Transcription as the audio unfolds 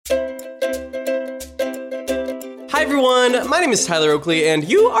Hi everyone, my name is Tyler Oakley, and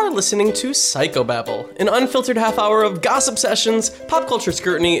you are listening to Psychobabble, an unfiltered half hour of gossip sessions, pop culture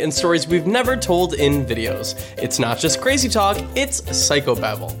scrutiny, and stories we've never told in videos. It's not just crazy talk, it's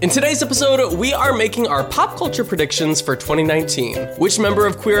Psychobabble. In today's episode, we are making our pop culture predictions for 2019. Which member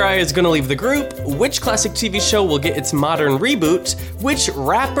of Queer Eye is gonna leave the group, which classic TV show will get its modern reboot, which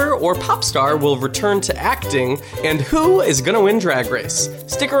rapper or pop star will return to acting, and who is gonna win Drag Race.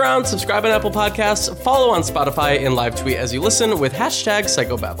 Stick around, subscribe on Apple Podcasts, follow on Spotify, and live tweet as you listen with hashtag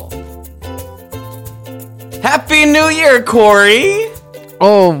Psychobabble. Happy New Year, Corey!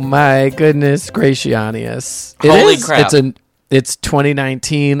 Oh my goodness, Gracianius. Holy crap. It's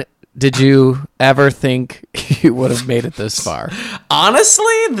 2019. Did you ever think you would have made it this far? Honestly,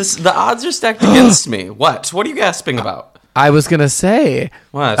 the odds are stacked against me. What? What are you gasping about? I was going to say,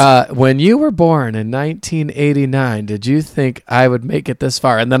 What? when you were born in 1989, did you think I would make it this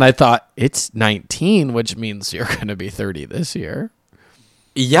far? And then I thought, it's 19, which means you're going to be 30 this year.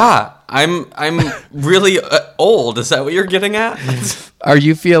 Yeah, I'm really old. Is that what you're getting at? Are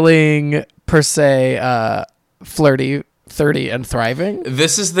you feeling, per se, flirty, 30 and thriving?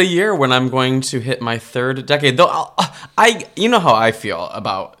 This is the year when I'm going to hit my third decade. Though you know how I feel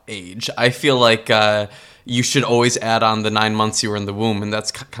about age. I feel like you should always add on the 9 months you were in the womb, and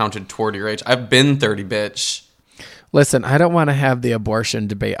that's counted toward your age. I've been 30, bitch. Listen, I don't want to have the abortion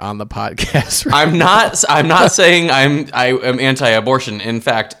debate on the podcast. Right? I'm not saying I am anti-abortion. In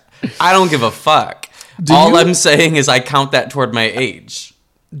fact, I don't give a fuck. I'm saying is I count that toward my age.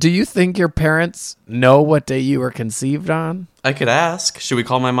 Do you think your parents know what day you were conceived on? I could ask. Should we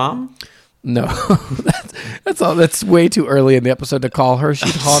call my mom? No, that's all. That's way too early in the episode to call her.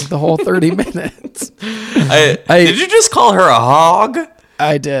 She'd hog the whole 30 minutes. Did you just call her a hog?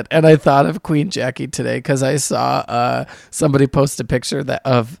 I did, and I thought of Queen Jackie today because I saw somebody post a picture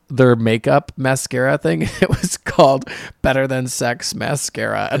of their makeup mascara thing. It was called Better Than Sex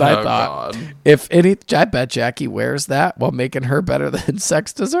Mascara, and I thought, God. I bet Jackie wears that while making her better than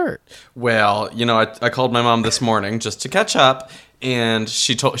sex dessert. Well, I called my mom this morning just to catch up. And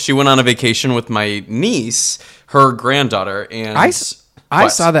she went on a vacation with my niece, her granddaughter, and I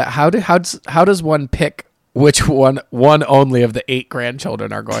saw that. How does one pick which one only of the 8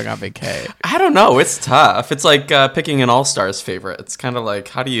 grandchildren are going on vacay? I don't know. It's tough. It's like picking an All-Stars favorite. It's kind of like,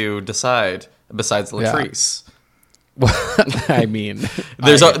 how do you decide besides Latrice? Yeah. Well, I mean,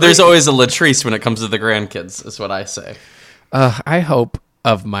 there's always a Latrice when it comes to the grandkids, is what I say. I hope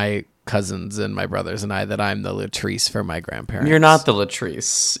of my cousins and my brothers and I that I'm the Latrice for my grandparents. You're not the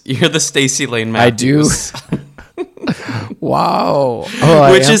Latrice. You're the Stacey Lane Matthews. I do. Wow.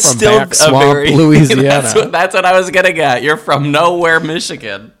 Oh, which is still Back Swamp, Louisiana. That's what I was getting at. You're from nowhere,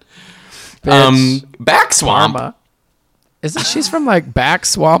 Michigan. Back Swamp. Karma. Isn't she's from like Back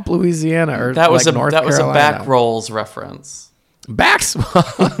Swamp, Louisiana, or that was like North Carolina? That was a Back Rolls reference. Back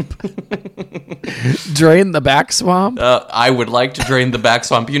Swamp. Drain the back swamp? I would like to drain the back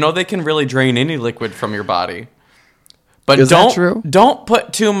swamp. They can really drain any liquid from your body. But Is that true? Don't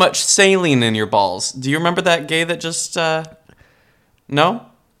put too much saline in your balls. Do you remember that gay that just no?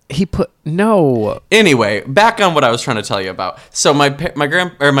 No. Anyway, back on what I was trying to tell you about. So my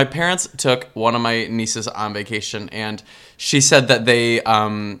parents took one of my nieces on vacation, and she said that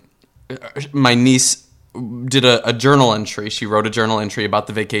my niece did a journal entry. She wrote a journal entry about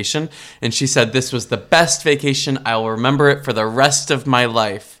the vacation, and she said this was the best vacation. I will remember it for the rest of my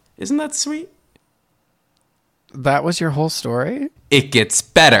life. Isn't that sweet? That was your whole story? It gets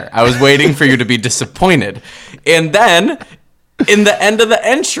better. I was waiting for you to be disappointed. And then, in the end of the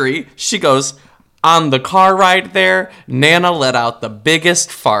entry, she goes, on the car ride there, Nana let out the biggest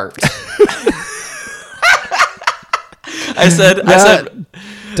fart. I said,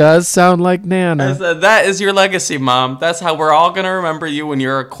 does sound like Nana. I said, that is your legacy, Mom. That's how we're all going to remember you when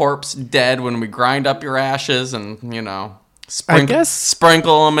you're a corpse dead, when we grind up your ashes and,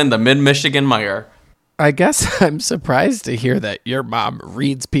 sprinkle them in the mid-Michigan mire. I guess I'm surprised to hear that your mom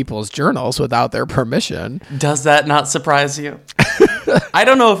reads people's journals without their permission. Does that not surprise you? I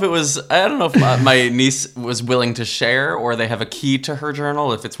don't know if my niece was willing to share, or they have a key to her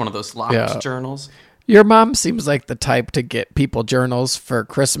journal, if it's one of those locked journals. Your mom seems like the type to get people journals for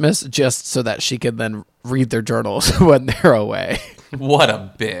Christmas just so that she can then read their journals when they're away. What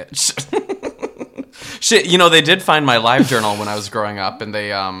a bitch. Shit, they did find my live journal when I was growing up, and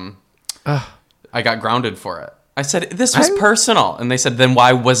they I got grounded for it. I said, this was personal. And they said, then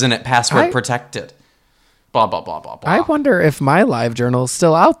why wasn't it password protected? Blah, blah, blah, blah, blah. I wonder if my live journal is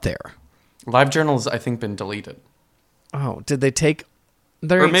still out there. Live journal's, I think, been deleted. Oh, did they take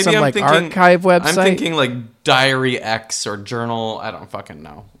There Or ain't maybe some I'm like thinking archive website. I'm thinking like Diary X or Journal. I don't fucking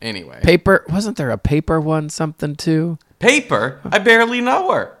know. Anyway, Paper, wasn't there a paper one something too? Paper. I barely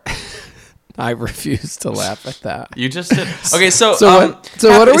know her. I refuse to laugh at that. You just did. Okay, so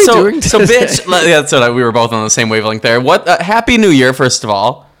what are we doing So, today? bitch. Yeah, so we were both on the same wavelength there. What? Happy New Year, first of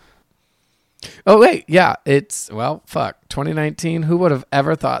all. Oh wait, yeah, it's 2019. Who would have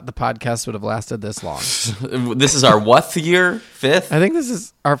ever thought the podcast would have lasted this long? This is our what year? Fifth? I think this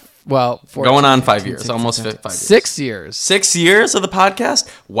is our 14, Going on 5 15, years, 16, almost 17, 5 years. 6 years. 6 years of the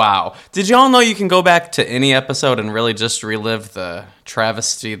podcast? Wow. Did y'all know you can go back to any episode and really just relive the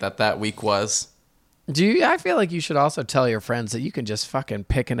travesty that week was? I feel like you should also tell your friends that you can just fucking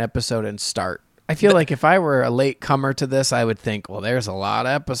pick an episode and start. I feel like if I were a late comer to this, I would think, well, there's a lot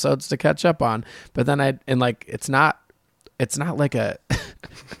of episodes to catch up on. But then it's not like a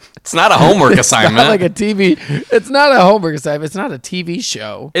It's not a homework assignment. Not like a TV. It's not a homework assignment. It's not a TV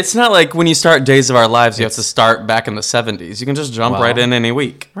show. It's not like when you start Days of Our Lives, you have to start back in the 70s. You can just jump right in any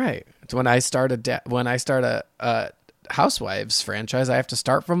week. Right. It's when I start a Housewives franchise, I have to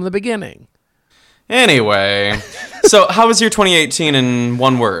start from the beginning. Anyway, so how was your 2018 in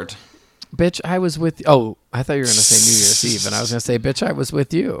one word? Bitch, I was with. Oh, I thought you were going to say New Year's Eve, and I was going to say, bitch, I was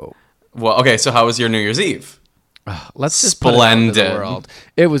with you. Well, okay, so how was your New Year's Eve? Let's just put it out into the world.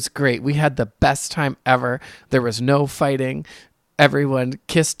 It was great. We had the best time ever. There was no fighting. Everyone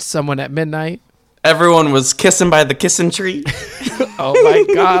kissed someone at midnight. Everyone was kissing by the kissing tree. Oh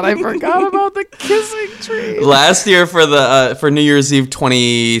my God, I forgot about the kissing tree. Last year for New Year's Eve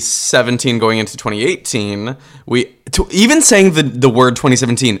 2017 going into 2018, even saying the word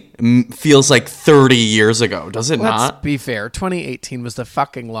 2017 feels like 30 years ago, does it not? Let's be fair. 2018 was the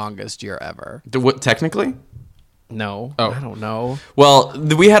fucking longest year ever. What, technically? No, Oh. I don't know. Well,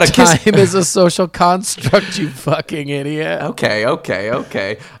 we had a kiss. Time is a social construct, you fucking idiot. Okay.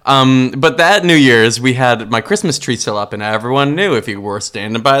 But that New Year's, we had my Christmas tree still up, and everyone knew if you were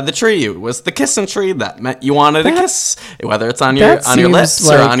standing by the tree, it was the kissing tree. That meant you wanted a kiss, whether it's on your lips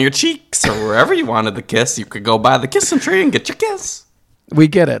or on your cheeks or wherever you wanted the kiss. You could go by the kissing tree and get your kiss. We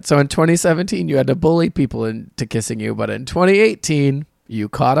get it. So in 2017, you had to bully people into kissing you, but in 2018, you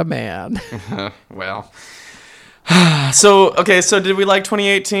caught a man. Well. So did we like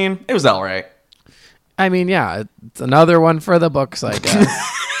 2018? It was all right. I mean, yeah, it's another one for the books, I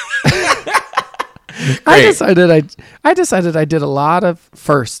guess. I decided I did a lot of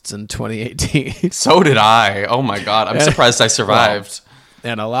firsts in 2018. So did I. Oh my God. I'm surprised I survived.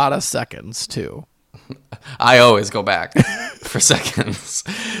 Well, and a lot of seconds too. I always go back for seconds.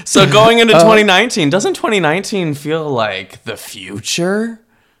 So going into 2019, doesn't 2019 feel like the future?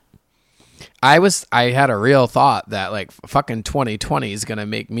 I had a real thought that like fucking 2020 is going to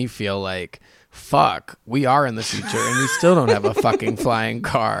make me feel like, fuck, we are in the future and we still don't have a fucking flying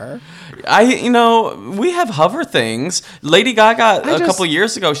car. We have hover things. Lady Gaga a couple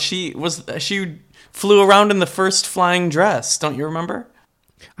years ago, she flew around in the first flying dress. Don't you remember?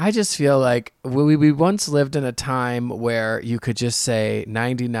 I just feel like we once lived in a time where you could just say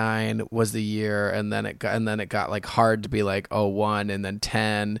 99 was the year, and then it got like hard to be like 01 and then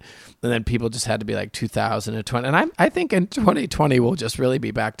 10, and then people just had to be like 2020. And I think in 2020 we'll just really be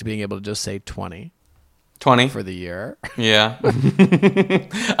back to being able to just say 20 for the year. Yeah.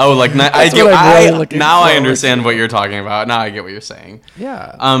 Oh, like now I understand what you're talking about. Now I get what you're saying.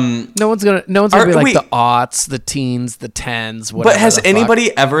 Yeah. No one's gonna be like the aughts, the teens, the tens. Whatever. But has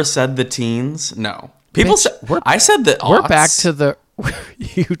anybody ever said the teens? No. People said. I said the aughts. We're back to the.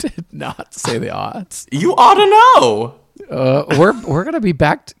 You did not say the aughts. You ought to know. We're gonna be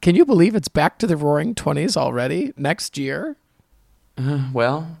back. Can you believe it's back to the Roaring 20s already next year?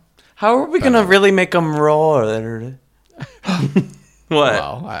 Well. How are we going to really make them roar? What?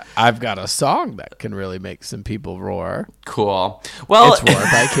 Well, I've got a song that can really make some people roar. Cool. Well, it's Roar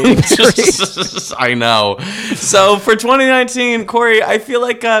by Katy Perry. I know. So for 2019, Corey, I feel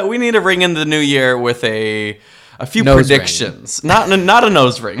like we need to ring in the new year with a few nose predictions. Not a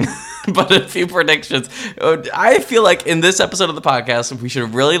nose ring, but a few predictions. I feel like in this episode of the podcast, we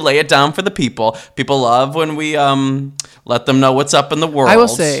should really lay it down for the people. People love when we let them know what's up in the world. I will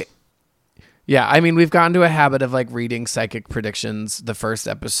say. Yeah, I mean, we've gotten to a habit of like reading psychic predictions the first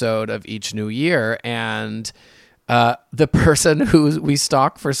episode of each new year, and the person who we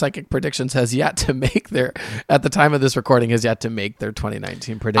stalk for psychic predictions has yet to make at the time of this recording, has yet to make their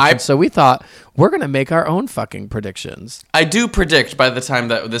 2019 predictions. So we thought we're going to make our own fucking predictions. I do predict by the time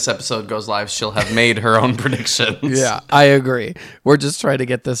that this episode goes live, she'll have made her own predictions. Yeah, I agree. We're just trying to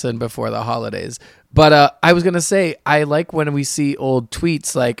get this in before the holidays. But I was going to say, I like when we see old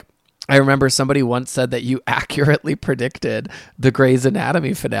tweets like, I remember somebody once said that you accurately predicted the Grey's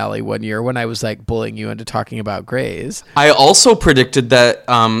Anatomy finale one year when I was like bullying you into talking about Grey's. I also predicted that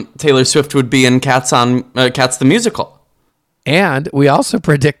Taylor Swift would be in Cats the Musical. And we also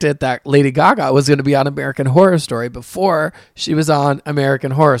predicted that Lady Gaga was going to be on American Horror Story before she was on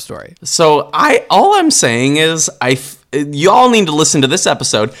American Horror Story. So all I'm saying is y'all need to listen to this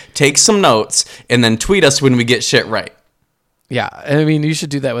episode, take some notes, and then tweet us when we get shit right. Yeah, I mean, you should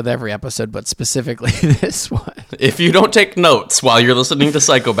do that with every episode, but specifically this one. If you don't take notes while you're listening to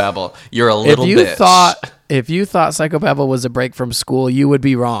Psychobabble, you're a little bitch. If you thought Psychobabble was a break from school, you would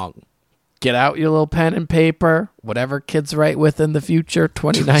be wrong. Get out your little pen and paper, whatever kids write with in the future,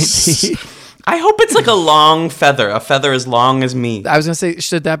 2019. I hope it's like a long feather, a feather as long as me. I was going to say,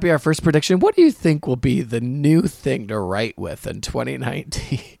 should that be our first prediction? What do you think will be the new thing to write with in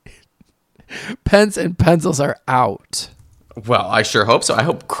 2019? Pens and pencils are out. Well, I sure hope so. I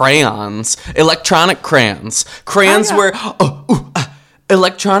hope crayons, electronic crayons,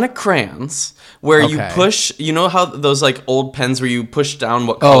 electronic crayons where you push, you know how those like old pens where you push down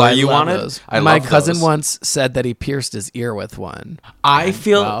what color you wanted? Those. My cousin once said that he pierced his ear with one. I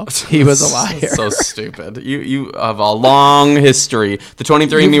feel he was a liar. So stupid. You have a long history. The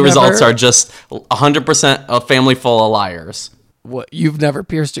 23andMe results are just 100% a family full of liars. What, you've never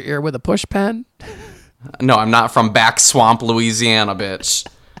pierced your ear with a push pen? No, I'm not from Back Swamp, Louisiana, bitch.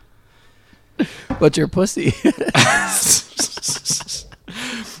 But your pussy.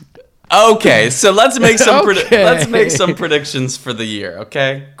 Okay, so let's make some predictions for the year.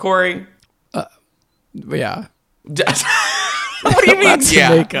 Okay, Corey. Yeah. What do you mean? Let's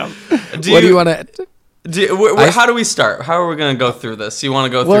make them. What do you want to? How do we start? How are we going to go through this? You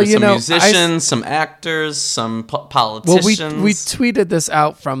want to go through some musicians, some actors, some politicians? Well, we tweeted this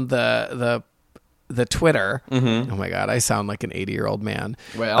out from the Twitter. Mm-hmm. Oh my God, I sound like an 80-year-old man.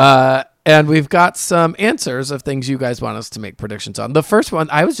 Well, and we've got some answers of things you guys want us to make predictions on. The first one,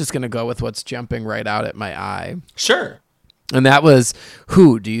 I was just going to go with what's jumping right out at my eye. Sure. And that was,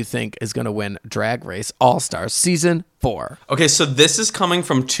 who do you think is going to win Drag Race All-Stars Season 4? Okay, so this is coming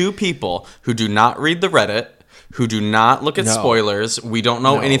from two people who do not read the Reddit, who do not look at spoilers. We don't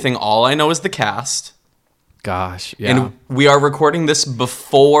know anything. All I know is the cast. Gosh, yeah. And we are recording this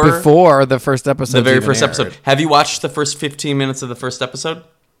before the first episode. The very first episode. Have you watched the first 15 minutes of the first episode?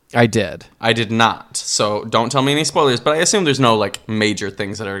 I did. I did not. So don't tell me any spoilers, but I assume there's no like major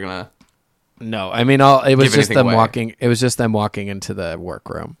things that are going to No, I mean it was just them away. walking. It was just them walking into the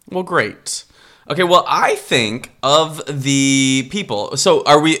workroom. Well, great. Okay, well, I think of the people. So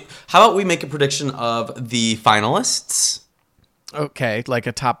how about we make a prediction of the finalists? Okay, like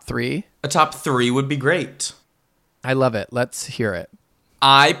a top 3? A top 3 would be great. I love it. Let's hear it.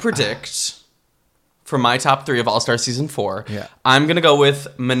 I predict for my top 3 of All-Star Season 4, I'm going to go with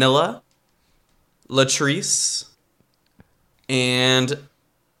Manila, Latrice, and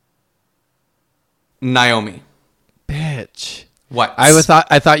Naomi. Bitch. What? I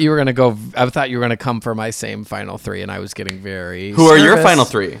thought you were going to go. I thought you were going to come for my same final 3, and I was getting very Who are your final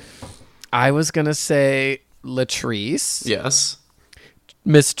 3? I was going to say Latrice. Yes.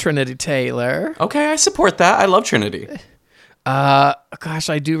 Miss Trinity Taylor. Okay, I support that. I love Trinity.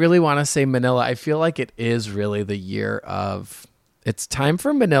 Gosh, I do really want to say Manila. I feel like it is really the year of. It's time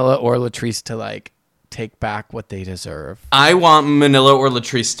for Manila or Latrice to like take back what they deserve. I want Manila or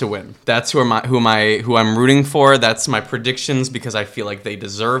Latrice to win. That's who I'm rooting for. That's my predictions because I feel like they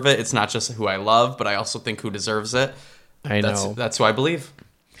deserve it. It's not just who I love, but I also think who deserves it. I know. That's who I believe.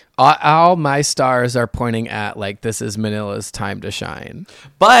 All my stars are pointing at like this is Manila's time to shine.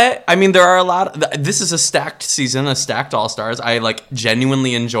 But I mean, there are a lot. This is a stacked season, a stacked All Stars. I like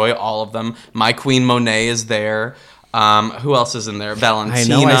genuinely enjoy all of them. My Queen Monet is there. Who else is in there?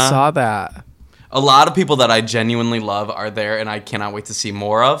 Valentina. I know. I saw that. A lot of people that I genuinely love are there, and I cannot wait to see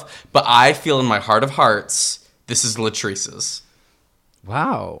more of. But I feel in my heart of hearts, this is Latrice's.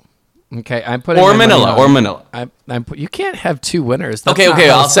 Wow. Okay, I'm putting Manila. You can't have 2 winners. That's okay.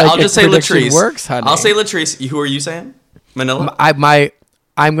 I'll just say Latrice. Works, honey. I'll say Latrice. Who are you saying? Manila.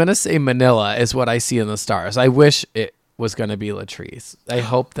 I'm gonna say Manila is what I see in the stars. I wish it was gonna be Latrice. I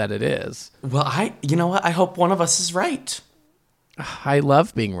hope that it is. Well, you know what? I hope one of us is right. I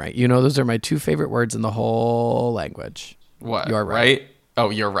love being right. You know, those are my 2 favorite words in the whole language. What? You're right. Oh,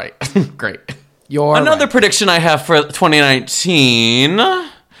 you're right. Great. Another prediction I have for 2019.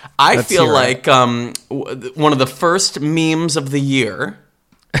 I feel like one of the first memes of the year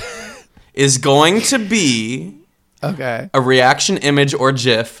is going to be a reaction image or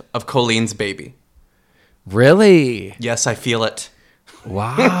GIF of Colleen's baby. Really? Yes, I feel it.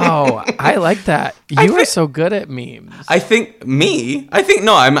 Wow, I like that. You are so good at memes. I think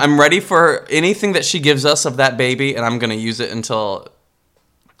no, I'm ready for anything that she gives us of that baby, and I'm gonna use it until,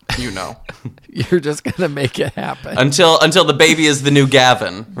 You're just gonna make it happen. until the baby is the new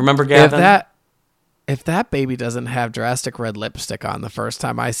Gavin. Remember Gavin? If that baby doesn't have drastic red lipstick on the first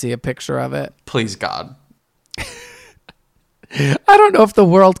time I see a picture of it, Please God. I don't know if the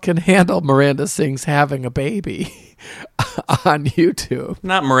world can handle Miranda Sings having a baby on YouTube.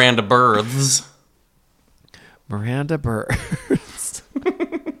 Not Miranda Births. Miranda Birds.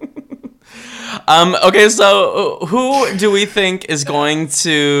 Okay, so who do we think is going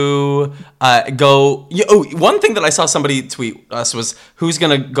to go? One thing that I saw somebody tweet us was who's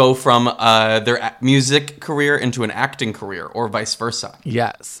going to go from their music career into an acting career, or vice versa.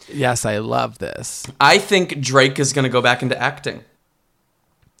 Yes, I love this. I think Drake is going to go back into acting.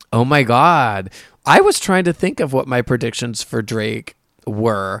 Oh my God. I was trying to think of what my predictions for Drake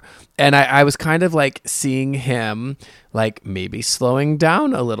were. And I was kind of like seeing him like maybe slowing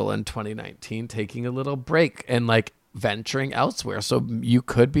down a little in 2019, taking a little break and like venturing elsewhere. So you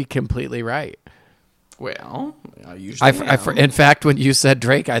could be completely right. Well, I usually in fact, when you said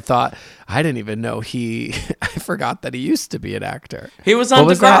Drake, I thought, I didn't even know I forgot that he used to be an actor. He was on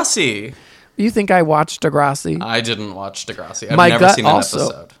Degrassi. You think I watched Degrassi? I didn't watch Degrassi. I've never seen an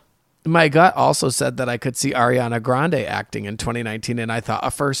episode. My gut also said that I could see Ariana Grande acting in 2019, and I thought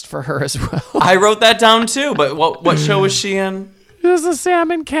a first for her as well. I wrote that down too, but what show was she in? It was a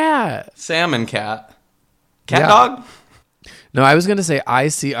Salmon Cat. Salmon Cat. Cat Dog? No, I was going to say I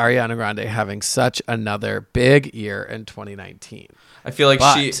see Ariana Grande having such another big year in 2019. I feel like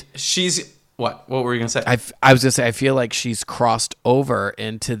she's... What? What were you going to say? I was going to say I feel like she's crossed over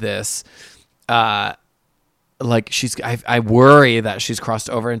into this... I worry that she's crossed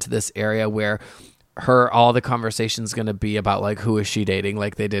over into this area where all the conversation's going to be about like who is she dating,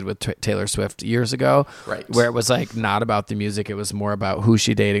 like they did with Taylor Swift years ago, right? Where it was like not about the music, it was more about who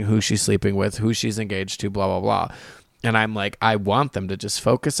she's dating, who she's sleeping with, who she's engaged to, blah blah blah. And I'm like, I want them to just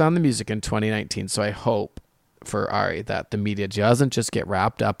focus on the music in 2019. So I hope for Ari that the media doesn't just get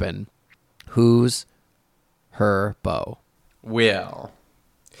wrapped up in who's her beau. Well,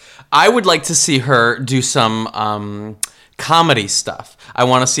 I would like to see her do some comedy stuff. I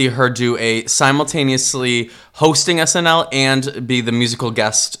want to see her do simultaneously hosting SNL and be the musical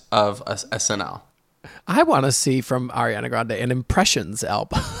guest of SNL. I want to see from Ariana Grande an Impressions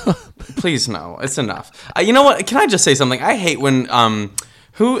album. Please, no. It's enough. You know what? Can I just say something? I hate when...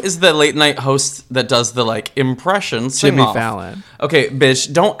 who is the late night host that does the like impressions? Jimmy Fallon. Okay,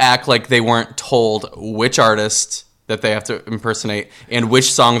 bitch, don't act like they weren't told which artist that they have to impersonate and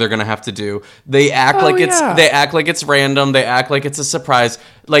which song they're gonna have to do. They act they act like it's random. They act like it's a surprise.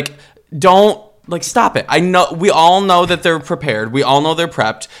 Like, don't stop it. I know we all know that they're prepared. We all know they're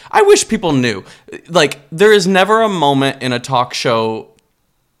prepped. I wish people knew. Like, there is never a moment in a talk show,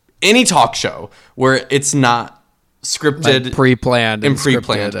 any talk show, where it's not scripted, like pre-planned, and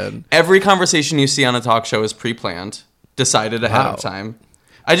pre-planned. Every conversation you see on a talk show is pre-planned, decided ahead of time.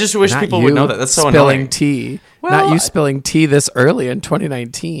 I just wish people would know that. That's so annoying. Tea. Well, not you spilling tea this early in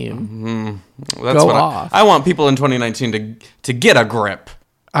 2019. That's Go off. I want people in 2019 to get a grip.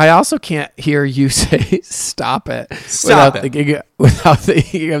 I also can't hear you say "stop it" without thinking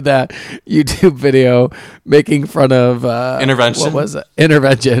of that YouTube video making fun of Intervention. What was it?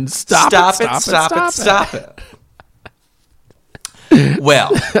 Intervention. Stop it.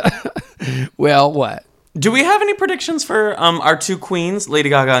 Well, what? Do we have any predictions for our two queens, Lady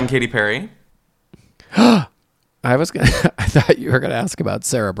Gaga and Katy Perry? I thought you were gonna ask about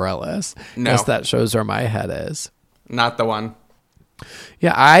Sarah Bareilles. No, guess that shows where my head is. Not the one.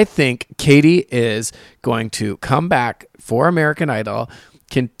 Yeah, I think Katy is going to come back for American Idol,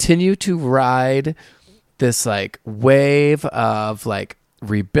 continue to ride this like wave of like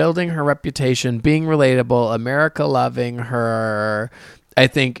rebuilding her reputation, being relatable, America loving her. I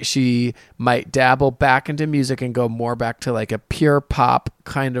think she might dabble back into music and go more back to like a pure pop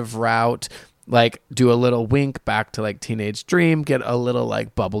kind of route, like do a little Wink back to like Teenage Dream, get a little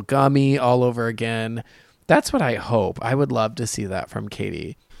like bubblegummy all over again. That's what I hope. I would love to see that from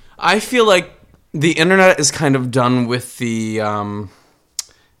Katy. I feel like the internet is kind of done with the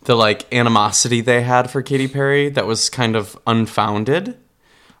like animosity they had for Katy Perry that was kind of unfounded.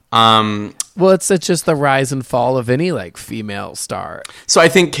 Well, it's just the rise and fall of any like female star. So I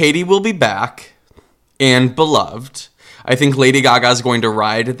think Katy will be back and beloved. I think Lady Gaga is going to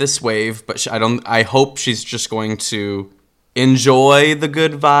ride this wave, but I hope she's just going to enjoy the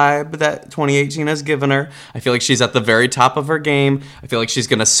good vibe that 2018 has given her. I feel like she's at the very top of her game. I feel like she's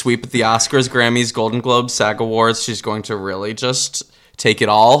going to sweep the Oscars, Grammys, Golden Globes, SAG Awards. She's going to really just take it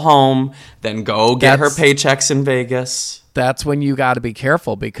all home, then go get her That's- paychecks in Vegas. That's when you got to be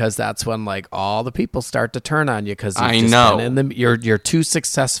careful, because that's when like all the people start to turn on you, because I know. you're too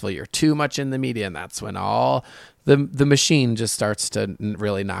successful, you're too much in the media, and that's when all the machine just starts to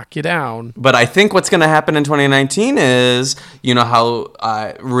really knock you down. But I think what's going to happen in 2019 is, you know how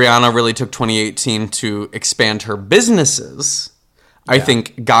Rihanna really took 2018 to expand her businesses. I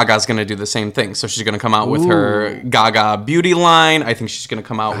think Gaga's going to do the same thing. So she's going to come out with her Gaga beauty line. I think she's going to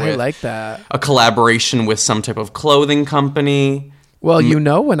come out I with like that. a collaboration with some type of clothing company. Well, you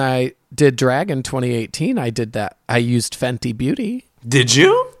know, when I did drag in 2018, I did that. I used Fenty Beauty. Did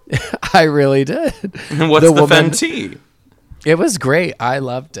you? I really did. What's the woman- Fenty? It was great. I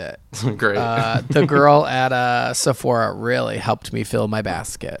loved it. Great. The girl at Sephora really helped me fill my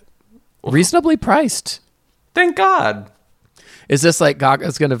basket. Reasonably priced. Thank God. Is this like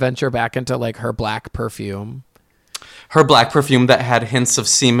Gaga's going to venture back into like her black perfume? Her black perfume that had hints of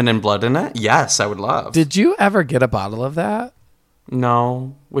semen and blood in it? Yes, I would love. Did you ever get a bottle of that?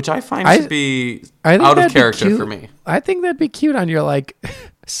 No, which I find I- should be I think out of that'd be character cute. for me. I think that'd be cute on your like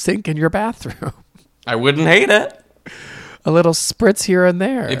sink in your bathroom. I wouldn't hate it. A little spritz here and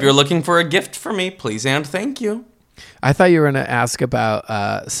there. If you're looking for a gift for me, please and thank you. I thought you were going to ask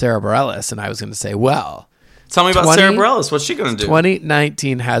about Sarah Bareilles, and I was going to say, well, Tell me about 20 Sarah Bareilles. What's she going to do?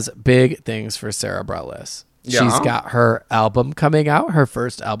 2019 has big things for Sarah Bareilles. Yeah. She's got her album coming out, her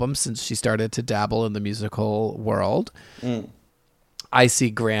first album since she started to dabble in the musical world. I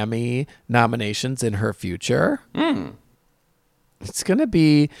see Grammy nominations in her future. It's gonna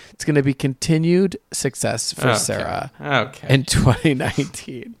be continued success for Sarah Okay. in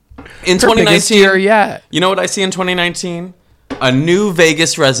 2019. In Her biggest year 2019, yet. you know what I see in 2019? A new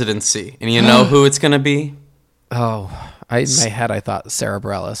Vegas residency. And you know who it's going to be? Oh, in my head I thought Sarah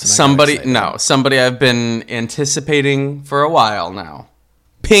Bareilles. and I got excited. Somebody I've been anticipating for a while now.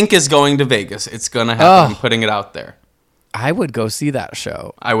 Pink is going to Vegas. It's going to happen. I'm putting it out there. I would go see that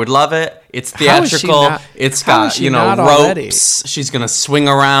show. I would love it. It's How is she theatrical. not- It's how is got, she not ropes. already? She's going to swing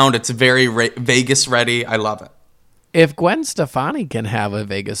around. It's very Vegas ready. I love it. If Gwen Stefani can have a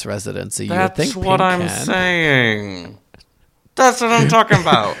Vegas residency, you would That's think what Pink I'm can. saying. That's what I'm talking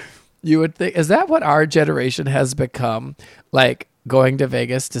about. You would think, is that what our generation has become? Like going to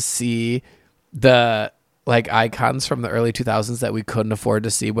Vegas to see the like icons from the early 2000s that we couldn't afford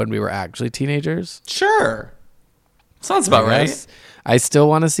to see when we were actually teenagers? Sure. Sounds about right. Yes. I still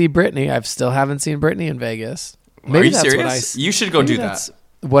want to see Britney. I still haven't seen Britney in Vegas. Are you that's what serious? You should go maybe do that's that.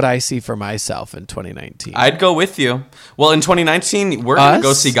 what I see for myself in 2019. I'd go with you. Well, in 2019, we're going to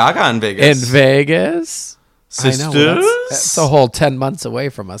go Us? see Gaga in in Vegas. Vegas? Sisters? I know. That's a whole 10 months away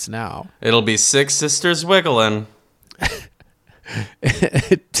from us now. It'll be six sisters wiggling.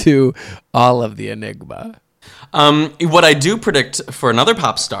 To all of the enigma. What I do predict for another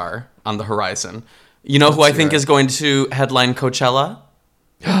pop star on the horizon, you know who I think is going to headline Coachella?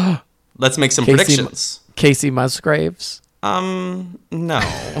 Let's make some predictions. Casey Musgraves. No.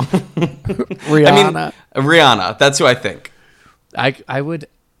 Rihanna. Rihanna. That's who I think. I would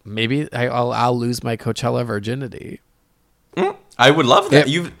maybe I'll lose my Coachella virginity. I would love that. If,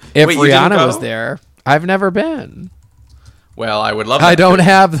 you if wait, you didn't Rihanna go? was there, I've never been. Well, I would love that. I don't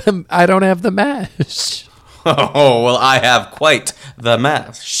have the mesh. Oh, well, I have quite the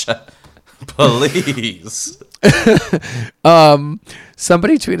mesh. Please.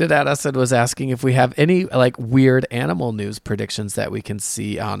 Somebody tweeted at us and was asking if we have any like weird animal news predictions that we can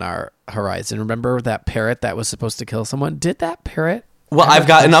see on our horizon. Remember that parrot that was supposed to kill someone? Did that parrot? Well, ever I've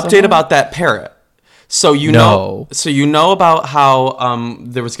got an kill update someone? about that parrot. So you No. know about how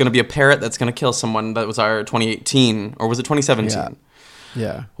there was going to be a parrot that's going to kill someone. That was our 2018, or was it 2017?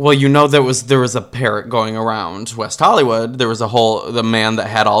 Yeah. Well, there was a parrot going around West Hollywood. There was the man that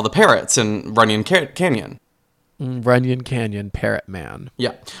had all the parrots in Runyon Canyon. Runyon Canyon Parrot Man.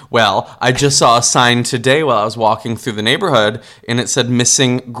 Yeah. Well, I just saw a sign today while I was walking through the neighborhood, and it said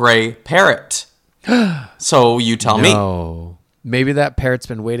missing gray parrot. So you tell me. No. Maybe that parrot's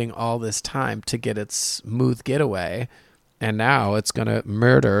been waiting all this time to get its smooth getaway, and now it's going to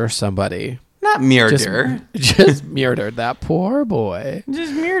murder somebody. Not murder. Just murdered that poor boy.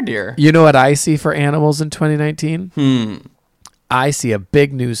 Just murder. You know what I see for animals in 2019? I see a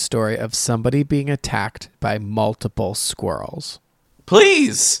big news story of somebody being attacked by multiple squirrels.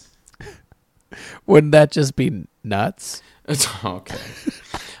 Please. Wouldn't that just be nuts? It's okay.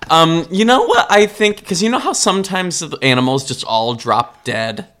 You know what I think? Because you know how sometimes the animals just all drop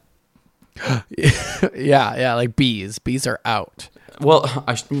dead? Yeah, like bees. Bees are out. Well,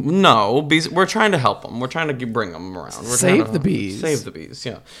 no, bees. We're trying to help them. We're trying to bring them around. We're trying Save to the bees. Save the bees.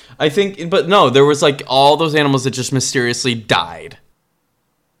 Yeah, I think. But no, there was like all those animals that just mysteriously died.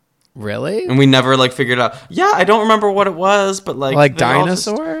 Really? And we never like figured out. Yeah, I don't remember what it was, but like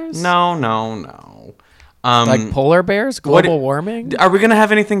dinosaurs? No. Like polar bears? Global warming? Are we gonna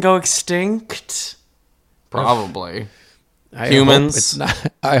have anything go extinct? Probably. Humans?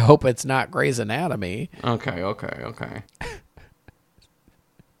 I hope it's not Grey's Anatomy. Okay.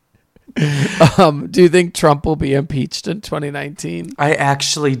 Do you think Trump will be impeached in 2019? I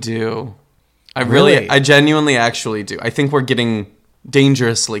actually do. Really? I genuinely actually do. I think we're getting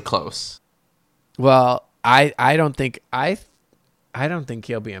dangerously close. Well, I don't think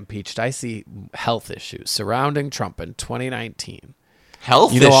he'll be impeached. I see health issues surrounding Trump in 2019.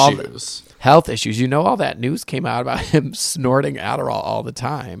 Health issues? Health issues. You know, all that news came out about him snorting Adderall all the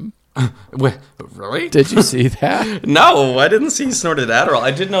time. Wait, really? Did you see that? No, I didn't see he snorted Adderall.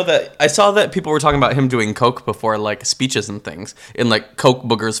 I did know that. I saw that people were talking about him doing coke before, like, speeches and things, and, like, coke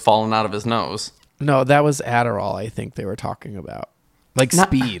boogers falling out of his nose. No, that was Adderall, I think they were talking about. Like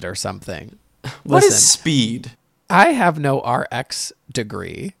speed or something. What is speed? I have no RX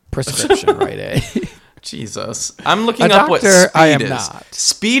degree, prescription writing. Jesus. I'm looking up what speed is. Not.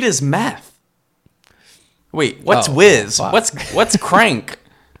 Speed is meth. Wait, what's whiz? What's crank?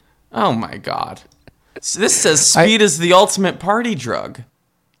 Oh my God. So this says speed is the ultimate party drug.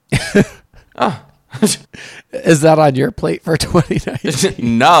 Oh. Is that on your plate for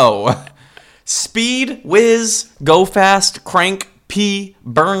 2019? No. Speed, whiz, go fast, crank, pee,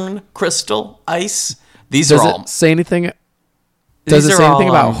 burn, crystal, ice. These are all. Does it say anything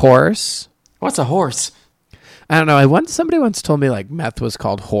about horse? What's a horse? I don't know. Somebody once told me like meth was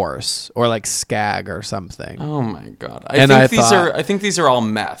called horse or like skag or something. Oh my God. I think these are all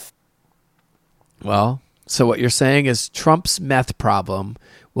meth. Well, so what you're saying is Trump's meth problem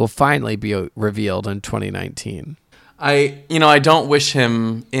will finally be revealed in 2019. I don't wish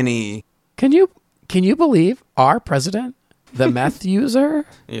him any. Can you believe our president, the meth user?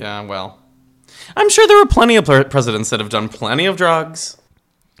 Yeah, well, I'm sure there were plenty of presidents that have done plenty of drugs.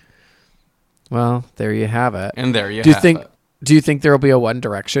 Well, there you have it. And there you have it. Do you think there will be a One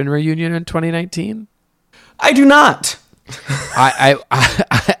Direction reunion in 2019? I do not. I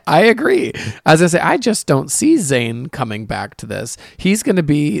agree. As I say, I just don't see Zayn coming back to this. He's going to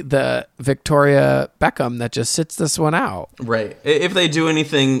be the Victoria Beckham that just sits this one out. Right. If they do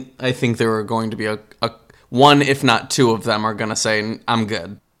anything, I think there are going to be a one, if not two of them are going to say, I'm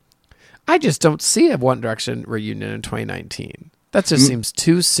good. I just don't see a One Direction reunion in 2019. That just seems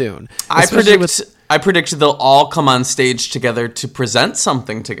too soon. I predict they'll all come on stage together to present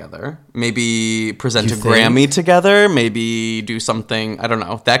something together. Maybe present Grammy together. Maybe do something. I don't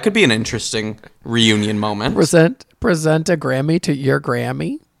know. That could be an interesting reunion moment. Present a Grammy to your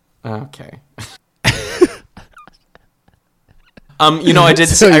Grammy. Okay. I did.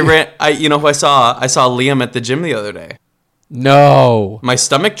 I saw Liam at the gym the other day. No. My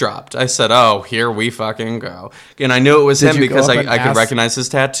stomach dropped. I said, oh, here we fucking go. And I knew it was him because I could recognize his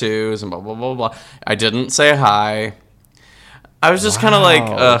tattoos and blah, blah, blah, blah. I didn't say hi. I was just kind of like,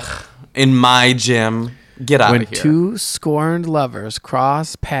 ugh, in my gym, get out of here. When two scorned lovers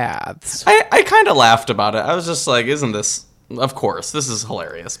cross paths. I kind of laughed about it. I was just like, isn't this, of course, this is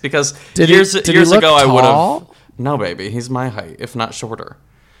hilarious. Because years ago I would have. No, baby, he's my height, if not shorter.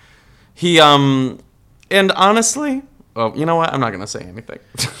 And honestly... Oh, you know what? I'm not going to say anything.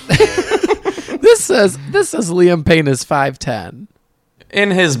 This says Liam Payne is 5'10".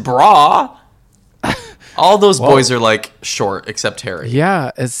 In his bra. All those boys are like short except Harry.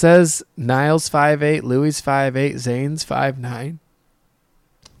 Yeah, it says Niall's 5'8", Louis 5'8", Zayn's 5'9".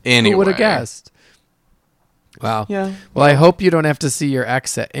 Anyway. Who would have guessed? Wow. Yeah. Well, I hope you don't have to see your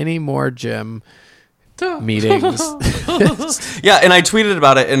ex at any more gym meetings. Yeah, and I tweeted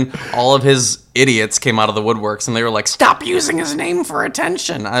about it, and all of his idiots came out of the woodworks, and they were like, "Stop using his name for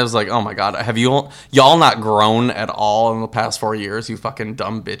attention." I was like, "Oh my God, have y'all not grown at all in the past 4 years? You fucking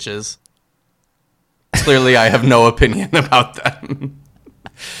dumb bitches." Clearly, I have no opinion about them.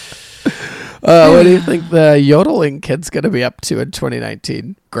 What do you think the yodeling kid's going to be up to in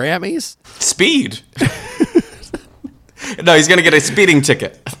 2019? Grammys? Speed. No, he's going to get a speeding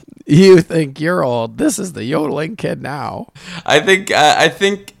ticket. You think you're old. This is the yodeling kid now. I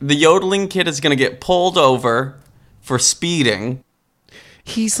think the yodeling kid is going to get pulled over for speeding.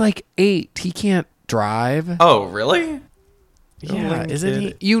 He's like 8. He can't drive. Oh, really? Yeah, isn't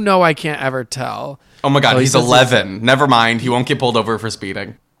he? You know I can't ever tell. Oh my God, he's 11. Never mind. He won't get pulled over for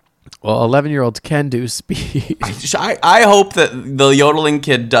speeding. Well, 11-years-olds can do speed. I hope that the yodeling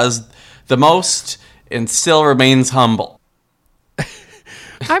kid does the most and still remains humble.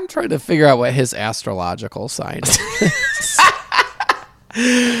 I'm trying to figure out what his astrological sign is.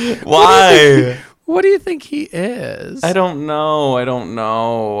 Why? What do you think he is? I don't know.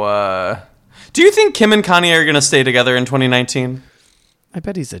 Do you think Kim and Kanye are going to stay together in 2019? I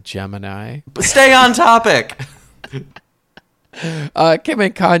bet he's a Gemini. But stay on topic. Kim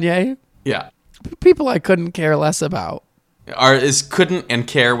and Kanye, Yeah. people I couldn't care less about. Is couldn't and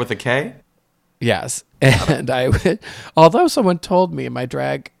care with a K? Yes. And although someone told me my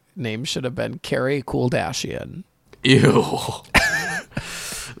drag name should have been Carrie Kardashian. Ew.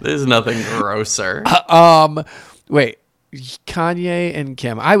 There's nothing grosser. Wait, Kanye and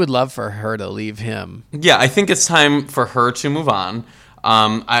Kim. I would love for her to leave him. Yeah, I think it's time for her to move on.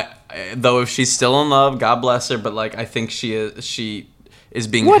 Though if she's still in love, God bless her. But like, I think she is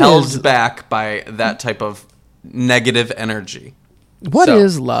being held back by that type of negative energy. What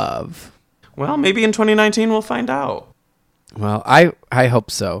is love? Well, maybe in 2019 we'll find out. Well, I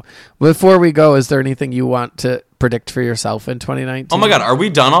hope so. Before we go, is there anything you want to predict for yourself in 2019? Oh my God, are we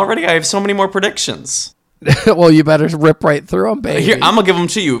done already? I have so many more predictions. Well, you better rip right through them, baby. Here, I'm going to give them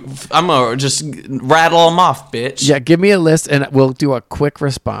to you. I'm going to just rattle them off, bitch. Yeah, give me a list and we'll do a quick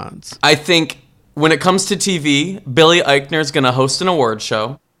response. I think when it comes to TV, Billy Eichner's going to host an award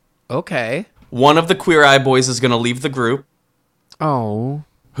show. Okay. One of the Queer Eye boys is going to leave the group. Oh.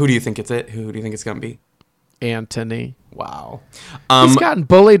 Who do you think it's Who do you think it's going to be? Anthony. Wow. He's gotten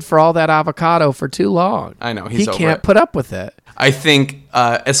bullied for all that avocado for too long. I know. He can't put up with it. I think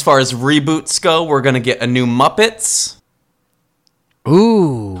as far as reboots go, we're going to get a new Muppets.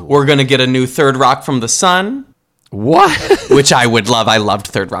 Ooh. We're going to get a new Third Rock from the Sun. What? Which I would love. I loved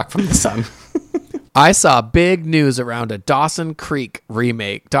Third Rock from the Sun. I saw big news around a Dawson's Creek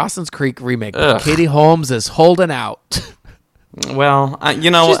remake. Ugh. Katie Holmes is holding out. Well,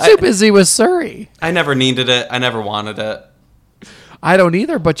 she's too busy with Surrey. I never needed it. I never wanted it. I don't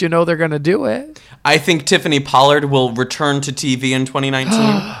either, but they're going to do it. I think Tiffany Pollard will return to TV in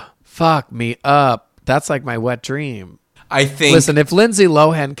 2019. Fuck me up. That's like my wet dream. I think. Listen, if Lindsay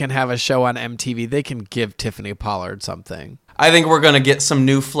Lohan can have a show on MTV, they can give Tiffany Pollard something. I think we're going to get some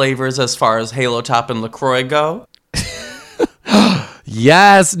new flavors as far as Halo Top and LaCroix go.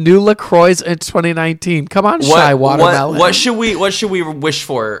 Yes, new LaCroix in 2019. Come on, Shy Watermelon. What should we wish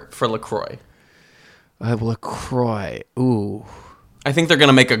for LaCroix? LaCroix. Ooh. I think they're going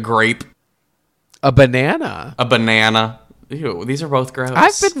to make a grape. A banana. A banana. Ew, these are both gross.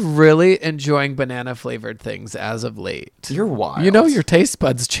 I've been really enjoying banana flavored things as of late. You're wild. Your taste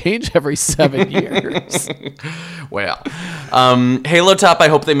buds change every 7 years. Well, Halo Top, I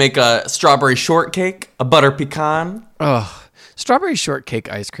hope they make a strawberry shortcake, a butter pecan. Ugh. Strawberry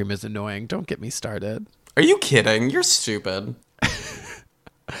shortcake ice cream is annoying. Don't get me started. Are you kidding? You're stupid.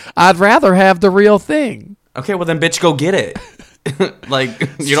 I'd rather have the real thing. Okay, well then, bitch, go get it.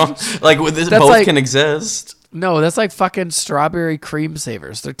 You don't like this. That's both can exist. No, that's like fucking strawberry cream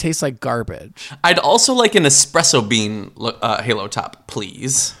savers. They taste like garbage. I'd also like an espresso bean Halo Top,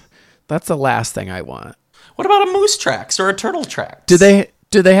 please. That's the last thing I want. What about a Moose Tracks or a Turtle Tracks? Do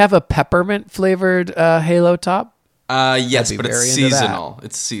they have a peppermint flavored Halo Top? Yes, but it's seasonal.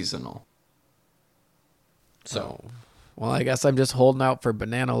 It's seasonal. So, well, I guess I'm just holding out for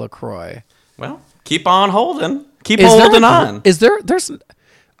banana LaCroix. Well, keep on holding. Keep holding on.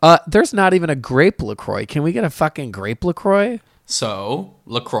 There's not even a grape LaCroix. Can we get a fucking grape LaCroix? So,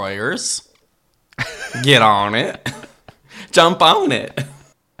 LaCroixers, get on it. Jump on it.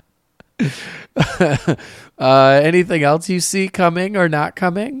 Anything else you see coming or not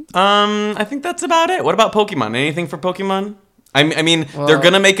coming? I think that's about it. What about Pokemon? Anything for Pokemon? I mean, they're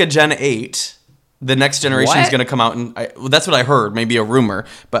gonna make a Gen 8. The next generation is gonna come out, and that's what I heard. Maybe a rumor,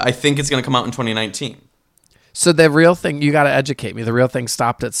 but I think it's gonna come out in 2019. So the real thing, you got to educate me. The real thing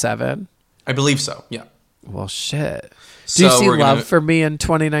stopped at 7? I believe so. Yeah. Well, shit. Do you see love for me in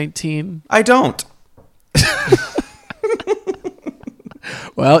 2019? I don't.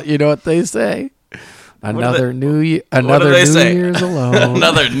 Well, you know what they say. Another New Year's alone.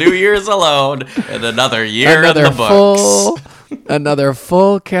 Another New Year's alone, and another year in the books. Another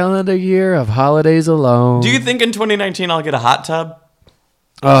full calendar year of holidays alone. Do you think in 2019 I'll get a hot tub?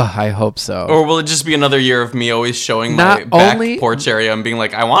 Oh, I hope so. Or will it just be another year of me always showing my back porch area and being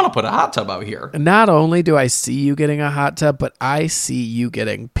like, I want to put a hot tub out here? Not only do I see you getting a hot tub, but I see you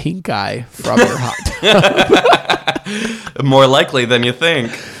getting pink eye from your hot tub. More likely than you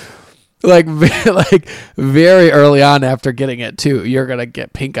think. Like very early on after getting it too, you're going to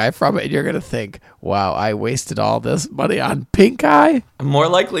get pink eye from it and you're going to think, wow, I wasted all this money on pink eye? More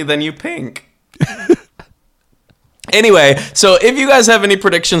likely than you pink. Anyway, so if you guys have any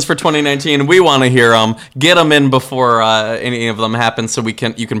predictions for 2019, we want to hear them. Get them in before any of them happen so you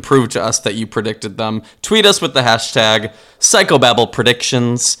can prove to us that you predicted them. Tweet us with the hashtag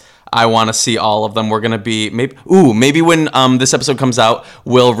PsychobabblePredictions. I want to see all of them. We're going to be maybe when this episode comes out,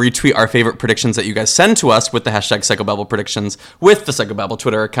 we'll retweet our favorite predictions that you guys send to us with the hashtag Psychobabble predictions with the Psychobabble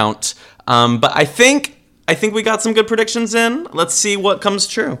Twitter account. But I think we got some good predictions in. Let's see what comes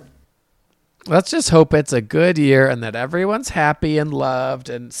true. Let's just hope it's a good year and that everyone's happy and loved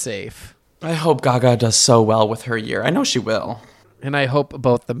and safe. I hope Gaga does so well with her year. I know she will. And I hope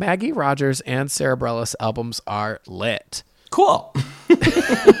both the Maggie Rogers and Sarah Bareilles albums are lit. Cool.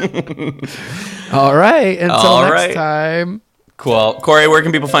 All right. Until next time. Cool. Corey, where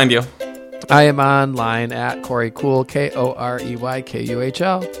can people find you? I am online at Corey Cool, KOREYKUHL.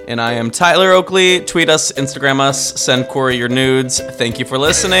 And I am Tyler Oakley. Tweet us, Instagram us, send Corey your nudes. Thank you for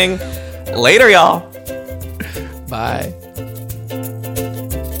listening. Later, y'all. Bye.